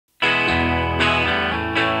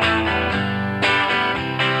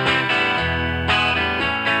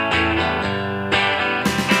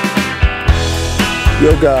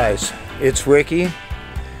Yo guys, it's Rikki,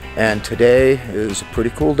 and today is a pretty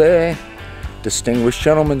cool day. Distinguished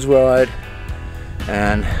gentleman's ride,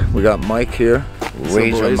 and we got Mike here,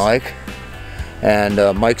 Razor Mike, and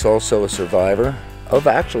Mike's also a survivor of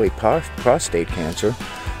actually prostate cancer,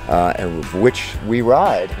 and which we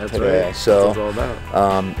ride today. Right. So that's what it's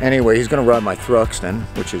all about. Anyway, he's gonna ride my Thruxton,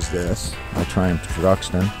 which is this, my Triumph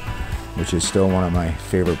Thruxton, which is still one of my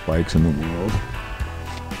favorite bikes in the world.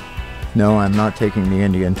 No, I'm not taking the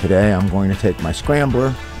Indian today. I'm going to take my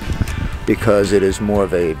Scrambler because it is more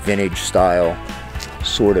of a vintage style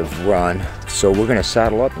sort of run. So we're gonna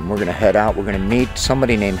saddle up and we're gonna head out. We're gonna meet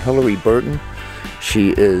somebody named Hillary Burton. She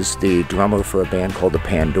is the drummer for a band called the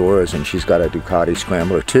Pandoras, and she's got a Ducati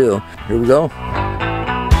Scrambler too. Here we go.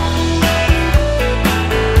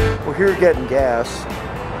 We're here getting gas.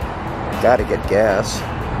 Gotta get gas.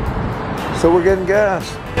 So we're getting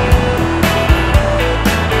gas.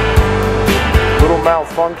 Little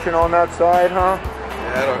malfunction on that side, huh?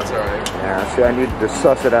 Yeah, no, it's alright. Yeah, see, I need to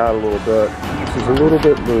suss it out a little bit. This is a little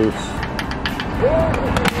bit loose.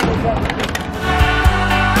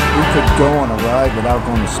 We could go on a ride without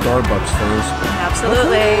going to Starbucks first.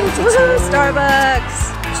 Absolutely. Woohoo, Starbucks!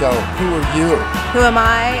 So, who are you? Who am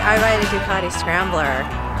I? I ride a Ducati Scrambler.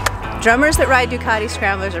 Drummers that ride Ducati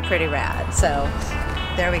Scramblers are pretty rad, so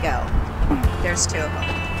there we go. There's two of them.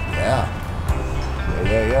 Yeah.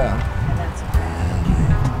 Yeah.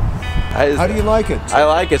 How do you like it? I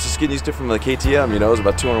like it. It's just getting used to it from the KTM, you know. It's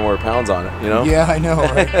about 200 more pounds on it, you know? Yeah, I know,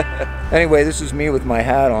 right? Anyway, this is me with my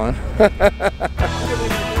hat on.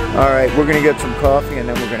 All right, we're gonna get some coffee and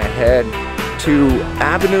then we're gonna head to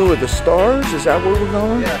Avenue of the Stars. Is that where we're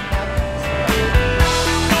going? Yeah.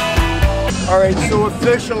 All right, so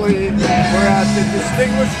officially we're at the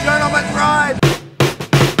Distinguished Gentleman's Ride.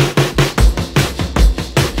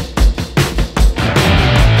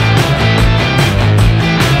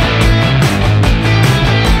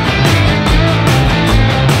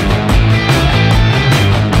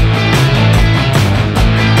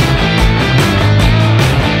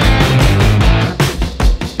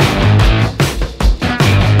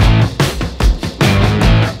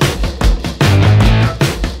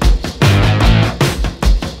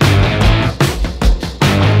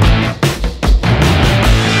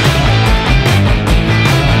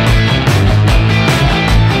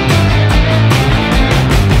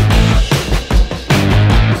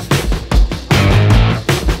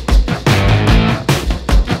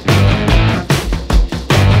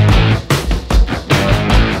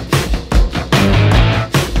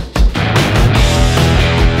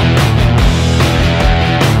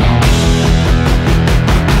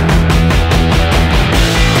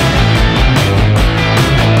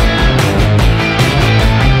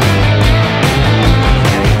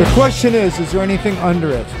 The question is there anything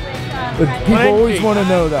under it? But people always want to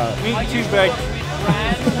know that. Me too, big.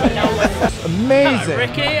 Amazing.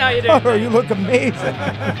 Rikki, how you doing? Oh, you look amazing.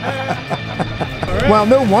 Well,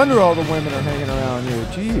 no wonder all the women are hanging around you.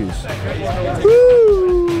 Jeez.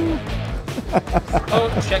 Woo! Oh,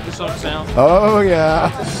 check this on sound. Oh,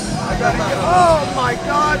 yeah. Oh, my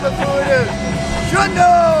God, look who it is.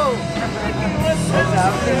 Shundo! What's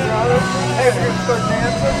happening, brother? Hey, we're going to start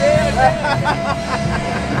dancing.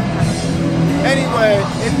 Anyway,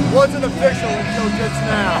 it wasn't official until just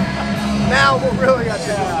now. Now we're really at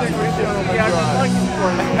the Distinguished Gentleman's Ride.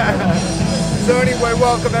 So anyway,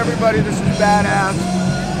 welcome everybody. This is badass.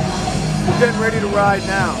 We're getting ready to ride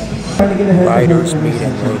now. Riders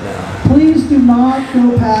meeting right now. Please do not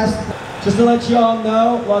go past. Just to let you all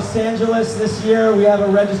know, Los Angeles this year we have a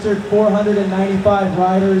registered 495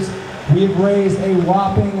 riders. We've raised a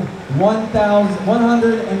whopping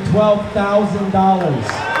 $112,000.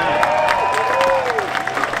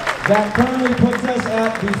 That currently puts us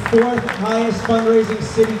at the 4th highest fundraising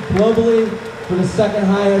city globally, for the 2nd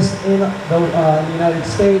highest in the United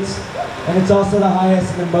States, and it's also the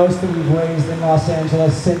highest and the most that we've raised in Los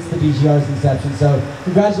Angeles since the DGR's inception. So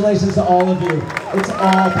congratulations to all of you. It's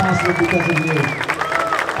all possible because of you.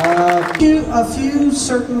 A few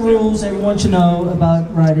certain rules everyone should know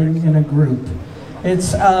about riding in a group.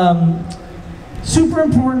 It's super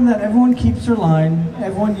important that everyone keeps their line,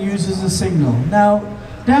 everyone uses a signal. Now,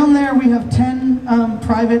 down there we have 10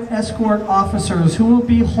 private escort officers who will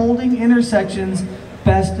be holding intersections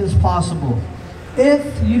best as possible.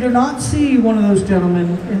 If you do not see one of those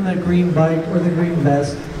gentlemen in the green bike or the green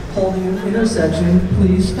vest holding an intersection,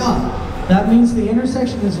 please stop. That means the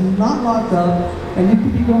intersection is not locked up and you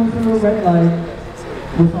could be going through a red light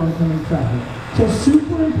with oncoming traffic. So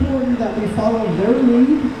super important that we follow their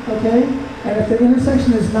lead, okay? And if the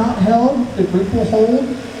intersection is not held, the group will hold,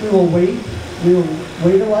 we will wait, We'll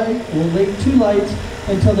wait a light, we'll wait 2 lights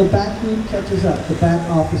until the back group catches up, the back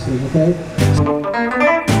officers, okay?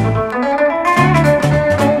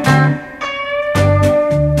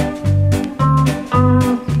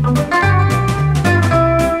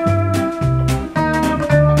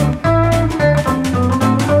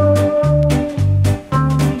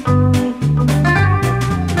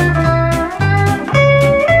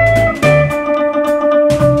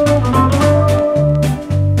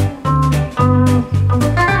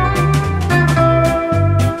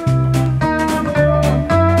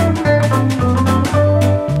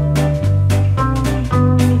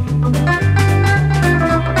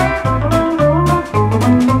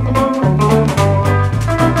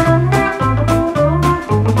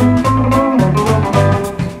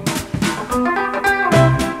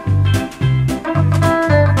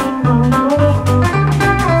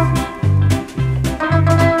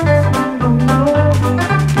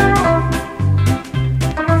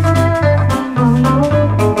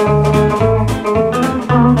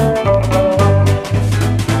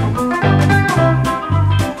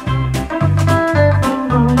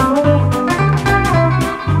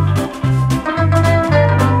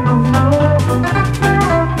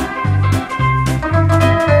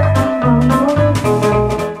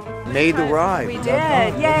 Made the ride. We did.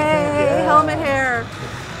 Yay! Helmet hair.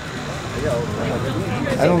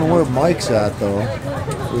 I don't know where Mike's at though.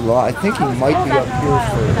 I think he might be up here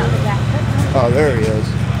for. Oh, there he is.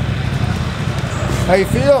 How you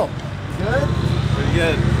feel? Good? Pretty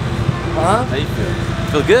good. Huh? How you feel?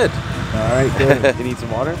 Feel good. All right, good. You need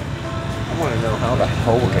some water? I want to know how the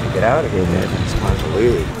hell we're gonna get out of here, man. It's hard to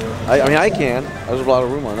believe. I mean, I can. There's a lot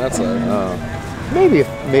of room on that side.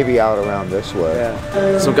 Maybe out around this way.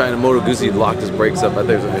 Yeah. Some guy in a Moto Guzzi locked his brakes up. I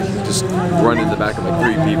think he just run into the back of like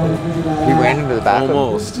 3 people. He ran into the back.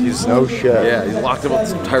 Almost. He's no shit. Yeah, he's locked him up.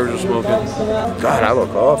 Some tires are smoking. God, I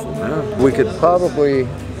look awful. Yeah. We could probably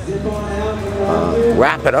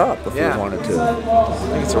wrap it up if Yeah. we wanted to. I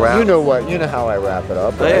think it's a wrap. You know what? You know how I wrap it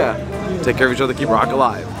up. Oh, Right? yeah. Take care of each other. Keep rock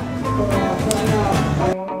alive.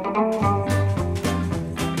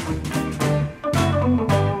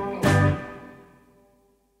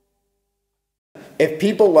 If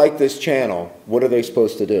people like this channel, what are they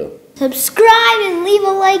supposed to do? Subscribe and leave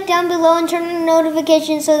a like down below and turn on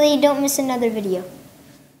notifications so that you don't miss another video.